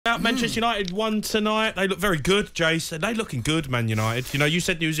about Manchester United won tonight. They look very good, Jason. They looking good, Man United. You know, you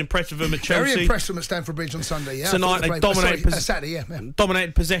said you was impressed with them at Chelsea. Very impressed with them at Stamford Bridge on Sunday. Yeah, tonight they dominated. Saturday, yeah.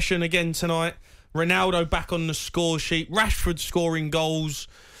 Dominated possession again tonight. Ronaldo back on the score sheet. Rashford scoring goals.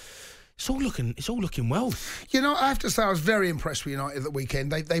 It's all looking well. You know, I have to say I was very impressed with United at the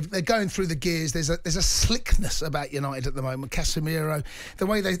weekend. They're going through the gears. There's a slickness about United at the moment. Casemiro, the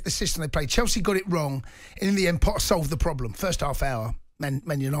way the system they play. Chelsea got it wrong, and in the end, Potter solved the problem. First half hour, Man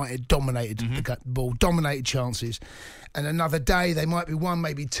United dominated the ball, dominated chances. And another day, they might be 1,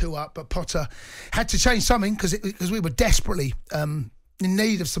 maybe 2 up, but Potter had to change something because we were desperately in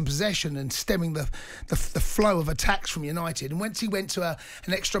need of some possession and stemming the flow of attacks from United. And once he went to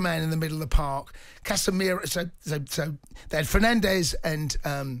an extra man in the middle of the park, Casemiro, so they had Fernandes and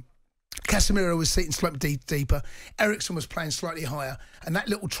Casemiro was sitting slightly deeper. Eriksen was playing slightly higher, and that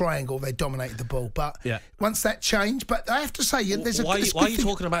little triangle, they dominated the ball. But once that changed, but I have to say, there's why are you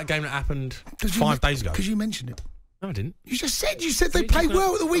talking about a game that happened 5 days ago? Because you mentioned it. No, I didn't. You said they played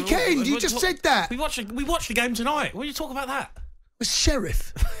well at the weekend. You just said that. We watched the game tonight. What are you talking about that? It was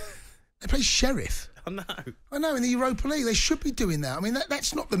Sheriff. They play Sheriff. I know, in the Europa League. They should be doing that. I mean,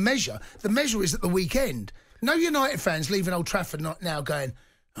 that's not the measure. The measure is at the weekend. No United fans leaving Old Trafford now going,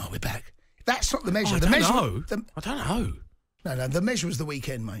 oh, we're back. That's not the measure. I don't know. No, the measure was the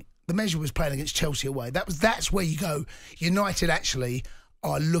weekend, mate. The measure was playing against Chelsea away. That's where you go. United actually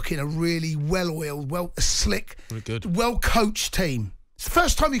are looking a really well-oiled, slick, well-coached team. It's the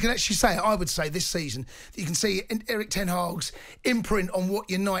first time you can actually say it, I would say, this season, that you can see Erik ten Hag's imprint on what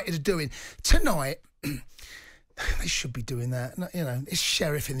United are doing. Tonight, they should be doing that. You know, it's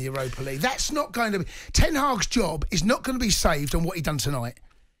Sheriff in the Europa League. That's not going to be... Ten Hag's job is not going to be saved on what he done tonight.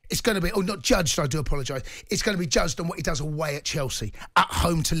 It's going to be, not judged, I do apologise. It's going to be judged on what he does away at Chelsea, at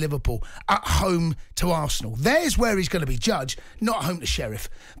home to Liverpool, at home to Arsenal. There's where he's going to be judged, not at home to Sheriff.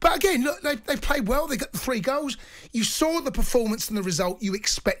 But again, look, they played well. They got the 3 goals. You saw the performance and the result you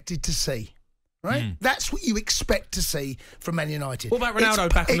expected to see, right? That's what you expect to see from Man United. What about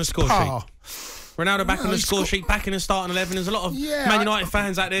Ronaldo back on the score sheet? Ronaldo back on the score sheet, back in the starting 11. There's a lot of Man United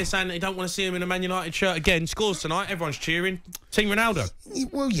fans out there saying that they don't want to see him in a Man United shirt again. Scores tonight, everyone's cheering. Team Ronaldo.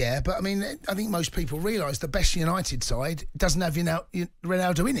 Well, yeah, but I mean, I think most people realise the best United side doesn't have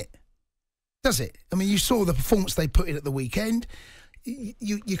Ronaldo in it, does it? I mean, you saw the performance they put in at the weekend.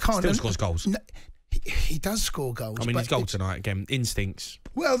 You can't... Still scores goals. No, he does score goals. I mean, his goal tonight, again, instincts.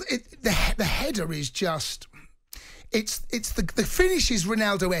 Well, the header is just... It's the finish is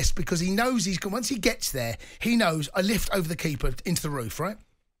Ronaldo-esque because he knows once he gets there, he knows I lift over the keeper into the roof, right?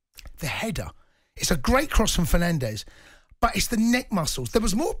 The header, it's a great cross from Fernandes, but it's the neck muscles. There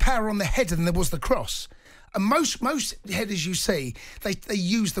was more power on the header than there was the cross. And most headers you see, they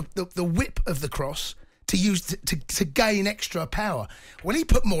use the whip of the cross to gain extra power. When he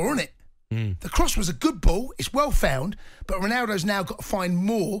put more on it, the cross was a good ball, it's well found, but Ronaldo's now got to find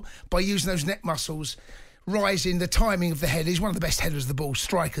more by using those neck muscles, rising, the timing of the head. He's one of the best headers of the ball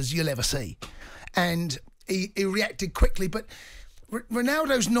strikers you'll ever see. And he reacted quickly, but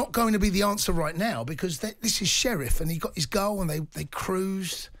Ronaldo's not going to be the answer right now because this is Sheriff and he got his goal and they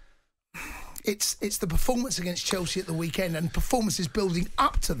cruised. It's the performance against Chelsea at the weekend and performances building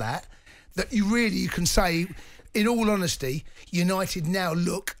up to that you can say, in all honesty, United now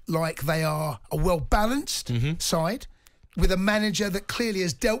look like they are a well-balanced side with a manager that clearly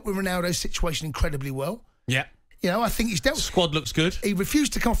has dealt with Ronaldo's situation incredibly well. Yeah. You know, I think he's dealt... Squad looks good. He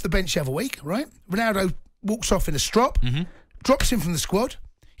refused to come off the bench the other week, right? Ronaldo walks off in a strop, drops him from the squad.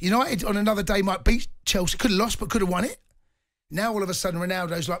 United on another day might beat Chelsea. Could have lost, but could have won it. Now all of a sudden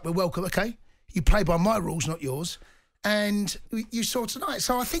Ronaldo's like, we're welcome. Okay, you play by my rules, not yours. And you saw tonight.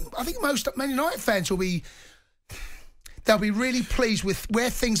 So I think most Man United fans they'll be really pleased with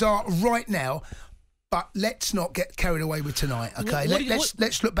where things are right now. But let's not get carried away with tonight, okay?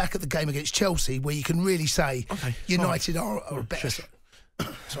 Let's look back at the game against Chelsea where you can really say United are a better side.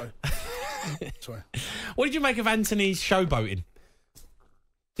 Sorry. What did you make of Anthony's showboating?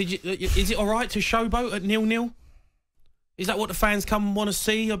 Is it all right to showboat at 0-0? Is that what the fans come and want to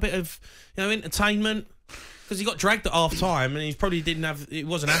see? A bit of entertainment? Because he got dragged at half time and he probably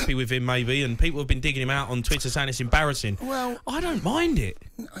wasn't happy with him maybe, and people have been digging him out on Twitter saying it's embarrassing. Well, I don't mind it.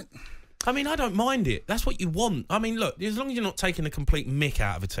 I don't mind it. That's what you want. I mean, look, as long as you're not taking a complete mick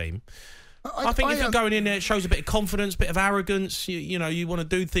out of a team. I think if you're going in there, it shows a bit of confidence, a bit of arrogance. You want to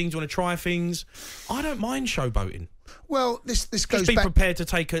do things, you want to try things. I don't mind showboating. Well, this goes back... Just be prepared to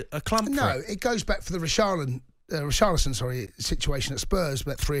take a clump for it. No, it goes back for the Richarlison situation at Spurs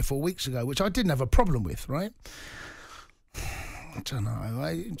about 3 or 4 weeks ago, which I didn't have a problem with, right? I don't know.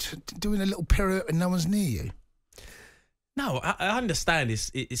 Doing a little pirouette when no one's near you. No, I understand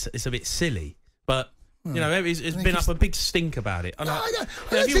it's a bit silly, but you know, it's been up a big stink about it.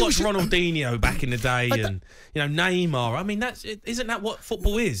 If you watch Ronaldinho back in the day, and you know Neymar, I mean, isn't that what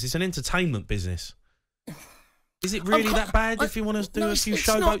football is? It's an entertainment business. Is it really that bad if you want to do a few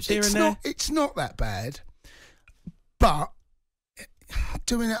showboats here and there? It's not that bad, but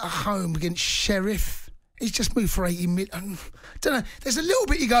doing it at home against Sheriff, he's just moved for 80 million. I don't know. There's a little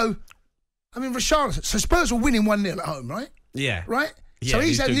bit you go. I mean, Richarlison. So Spurs were winning 1-0 at home, right? Yeah. Right. Yeah, so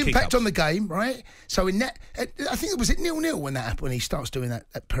he's had an impact on the game, right? So in that, I think was it 0-0 when that happened, when he starts doing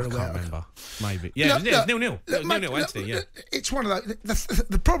that pirouette. I can't remember. Maybe. Yeah, it was 0-0. It was 0-0 Wednesday, yeah. It's one of those.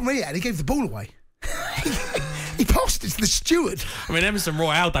 The problem he had, he gave the ball away. He passed it to the steward. I mean, Emerson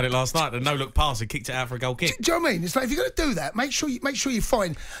Royale done it last night. The no-look pass and kicked it out for a goal kick. Do you know what I mean? It's like, if you're going to do that, make sure you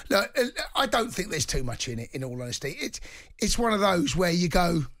find. Look, I don't think there's too much in it. In all honesty, it's one of those where you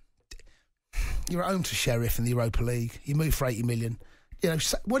go. You're at home to Sheriff in the Europa League. You move for 80 million. You know,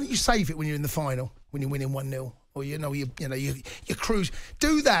 why don't you save it when you're in the final, when you're winning 1-0, or you cruise.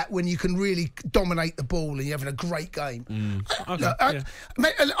 Do that when you can really dominate the ball and you're having a great game.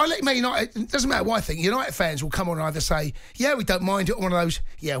 I let Man United. It doesn't matter what I think. United fans will come on and either say, "Yeah, we don't mind it," or one of those,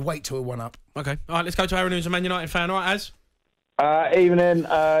 "Yeah, wait till we're 1-up." Okay, all right. Let's go to Aaron, who's a Man United fan. All right, Az. Evening,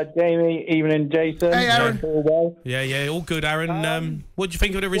 Jamie. Evening, Jason. Hey, Aaron. All well? Yeah, all good, Aaron. What do you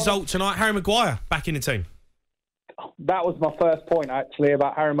think of the result tonight? Harry Maguire back in the team. That was my first point, actually,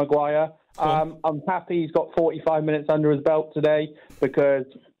 about Harry Maguire. I'm happy he's got 45 minutes under his belt today because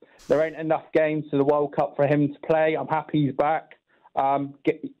there ain't enough games to the World Cup for him to play. I'm happy he's back.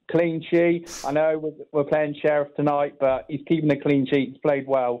 Clean sheet. I know we're playing Sheriff tonight, but he's keeping a clean sheet. He's played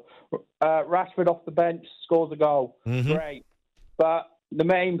well. Rashford off the bench scores a goal. Mm-hmm. Great. But the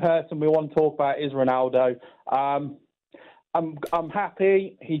main person we want to talk about is Ronaldo. I'm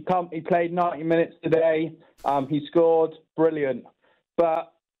happy he played 90 minutes today. He scored, brilliant.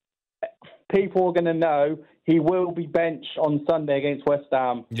 But people are going to know he will be benched on Sunday against West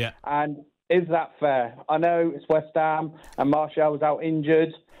Ham. Yeah. And is that fair? I know it's West Ham and Martial was out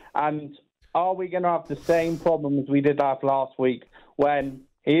injured. And are we going to have the same problems we did have last week when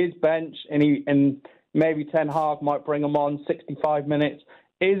he is benched and maybe Ten Hag might bring him on 65 minutes?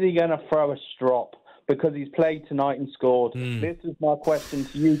 Is he going to throw a strop? Because he's played tonight and scored. This is my question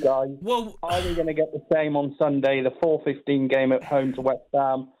to you guys. Well, are we going to get the same on Sunday, the 4:15 game at home to West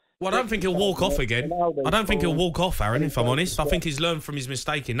Ham? Well, I don't think he'll walk off again. I don't think he'll walk off, Aaron, if I'm honest. I think he's learned from his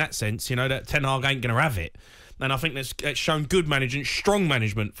mistake in that sense, that Ten Hag ain't going to have it. And I think that's shown good management, strong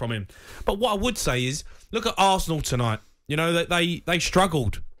management from him. But what I would say is, look at Arsenal tonight. That they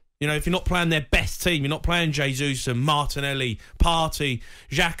struggled. If you're not playing their best team, you're not playing Jesus and Martinelli, Partey,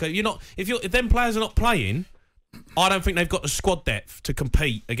 Xhaka. If them players are not playing, I don't think they've got the squad depth to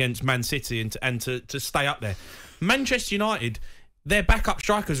compete against Man City and to stay up there. Manchester United, their backup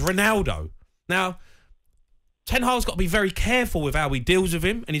striker's Ronaldo. Now, Ten Hag's got to be very careful with how he deals with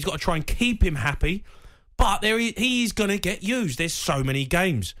him, and he's got to try and keep him happy. But he's going to get used. There's so many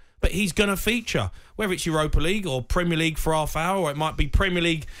games. But he's going to feature, whether it's Europa League or Premier League for half hour, or it might be Premier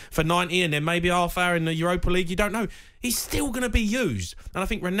League for 90 and then maybe half hour in the Europa League. You don't know. He's still going to be used. And I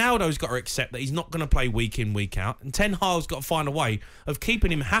think Ronaldo's got to accept that he's not going to play week in, week out. And Ten Hag's got to find a way of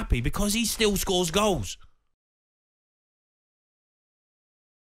keeping him happy because he still scores goals.